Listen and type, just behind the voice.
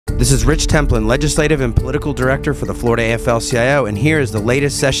This is Rich Templin, Legislative and Political Director for the Florida AFL-CIO, and here is the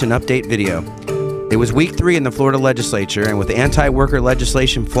latest session update video. It was week 3 in the Florida legislature, and with anti-worker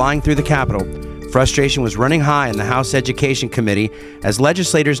legislation flying through the Capitol, frustration was running high in the House Education Committee as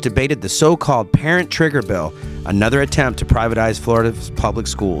legislators debated the so-called Parent Trigger Bill, another attempt to privatize Florida's public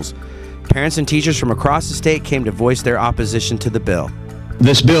schools. Parents and teachers from across the state came to voice their opposition to the bill.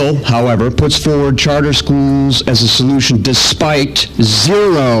 This bill, however, puts forward charter schools as a solution despite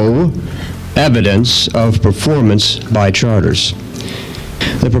zero evidence of performance by charters.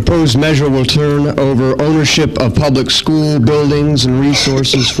 The proposed measure will turn over ownership of public school buildings and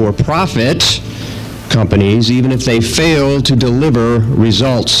resources for profit companies, even if they fail to deliver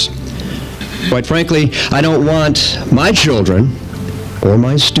results. Quite frankly, I don't want my children or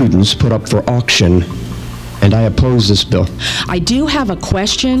my students put up for auction, and I oppose this bill. I do have a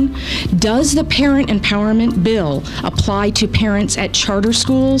question. Does the Parent Empowerment Bill apply to parents at charter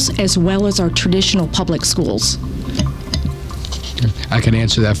schools as well as our traditional public schools? I can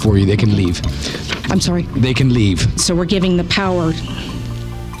answer that for you. They can leave. I'm sorry? They can leave. So we're giving the power.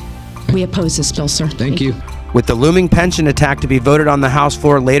 We oppose this bill, sir. Thank you. With the looming pension attack to be voted on the House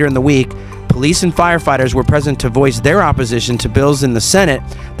floor later in the week, police and firefighters were present to voice their opposition to bills in the Senate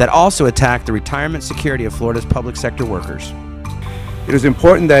that also attack the retirement security of Florida's public sector workers. It is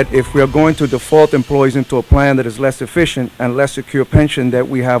important that if we are going to default employees into a plan that is less efficient and less secure pension, that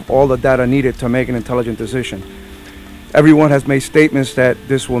we have all the data needed to make an intelligent decision. Everyone has made statements that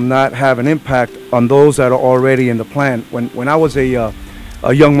this will not have an impact on those that are already in the plan. When I was a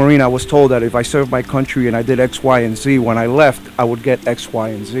young Marine, I was told that if I served my country and I did X, Y, and Z, when I left, I would get X, Y,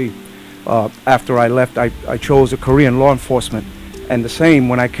 and Z. After I left, I chose a career in law enforcement. And the same,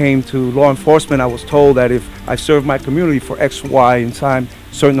 when I came to law enforcement, I was told that if I served my community for X, Y, and time,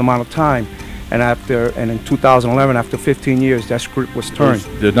 certain amount of time, and in 2011, after 15 years, that script was turned.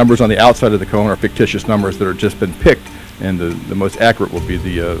 The numbers on the outside of the cone are fictitious numbers that have just been picked, and the most accurate will be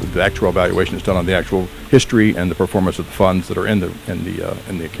the actual evaluation that's done on the actual history and the performance of the funds that are in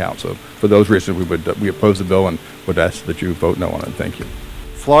the account. So for those reasons, we oppose the bill and would ask that you vote no on it. Thank you.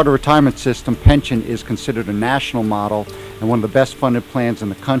 Florida retirement system pension is considered a national model and one of the best funded plans in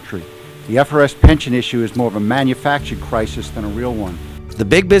the country. The FRS pension issue is more of a manufactured crisis than a real one. The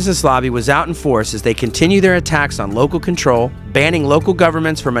big business lobby was out in force as they continue their attacks on local control, banning local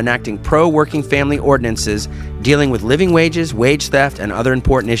governments from enacting pro-working family ordinances, dealing with living wages, wage theft, and other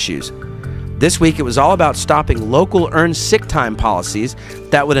important issues. This week it was all about stopping local earned sick time policies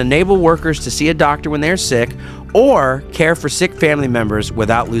that would enable workers to see a doctor when they're sick or care for sick family members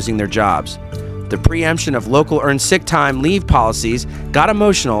without losing their jobs. The preemption of local earned sick time leave policies got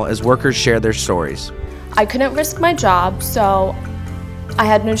emotional as workers shared their stories. I couldn't risk my job, so I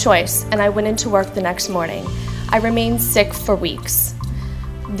had no choice, and I went into work the next morning. I remained sick for weeks.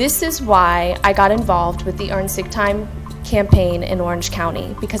 This is why I got involved with the Earned Sick Time campaign in Orange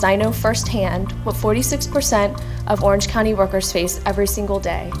County, because I know firsthand what 46% of Orange County workers face every single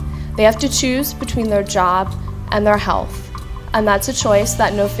day. They have to choose between their job and their health, and that's a choice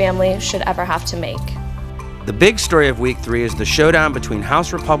that no family should ever have to make. The big story of week 3 is the showdown between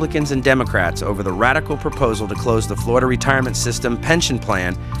House Republicans and Democrats over the radical proposal to close the Florida retirement system pension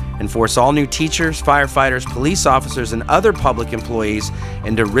plan and force all new teachers, firefighters, police officers, and other public employees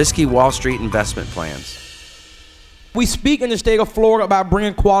into risky Wall Street investment plans. We speak in the state of Florida about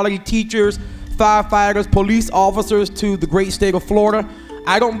bringing quality teachers, firefighters, police officers to the great state of Florida.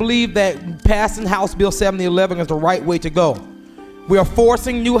 I don't believe that passing House Bill 7011 is the right way to go. We are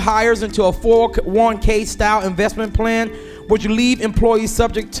forcing new hires into a 401k style investment plan, which leave employees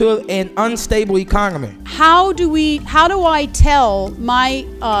subject to an unstable economy. How do I tell my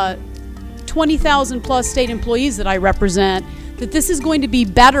 20,000 plus state employees that I represent that this is going to be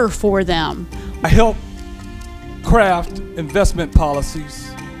better for them? I help craft investment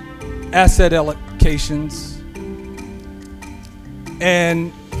policies, asset allocations,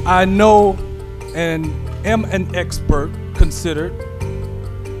 and I know and am an expert considered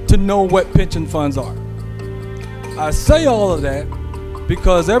to know what pension funds are. I say all of that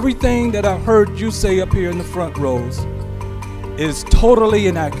because everything that I've heard you say up here in the front rows is totally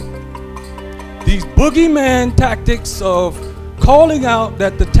inaccurate. These boogeyman tactics of calling out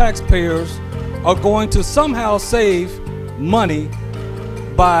that the taxpayers are going to somehow save money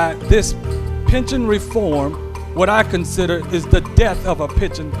by this pension reform, what I consider is the death of a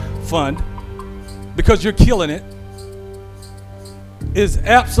pension fund, because you're killing it, is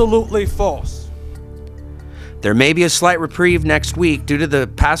absolutely false. There may be a slight reprieve next week due to the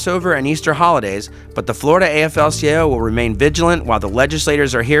Passover and Easter holidays, but the Florida AFL-CIO will remain vigilant while the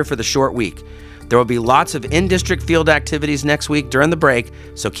legislators are here for the short week. There will be lots of in-district field activities next week during the break,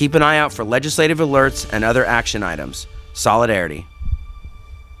 so keep an eye out for legislative alerts and other action items. Solidarity.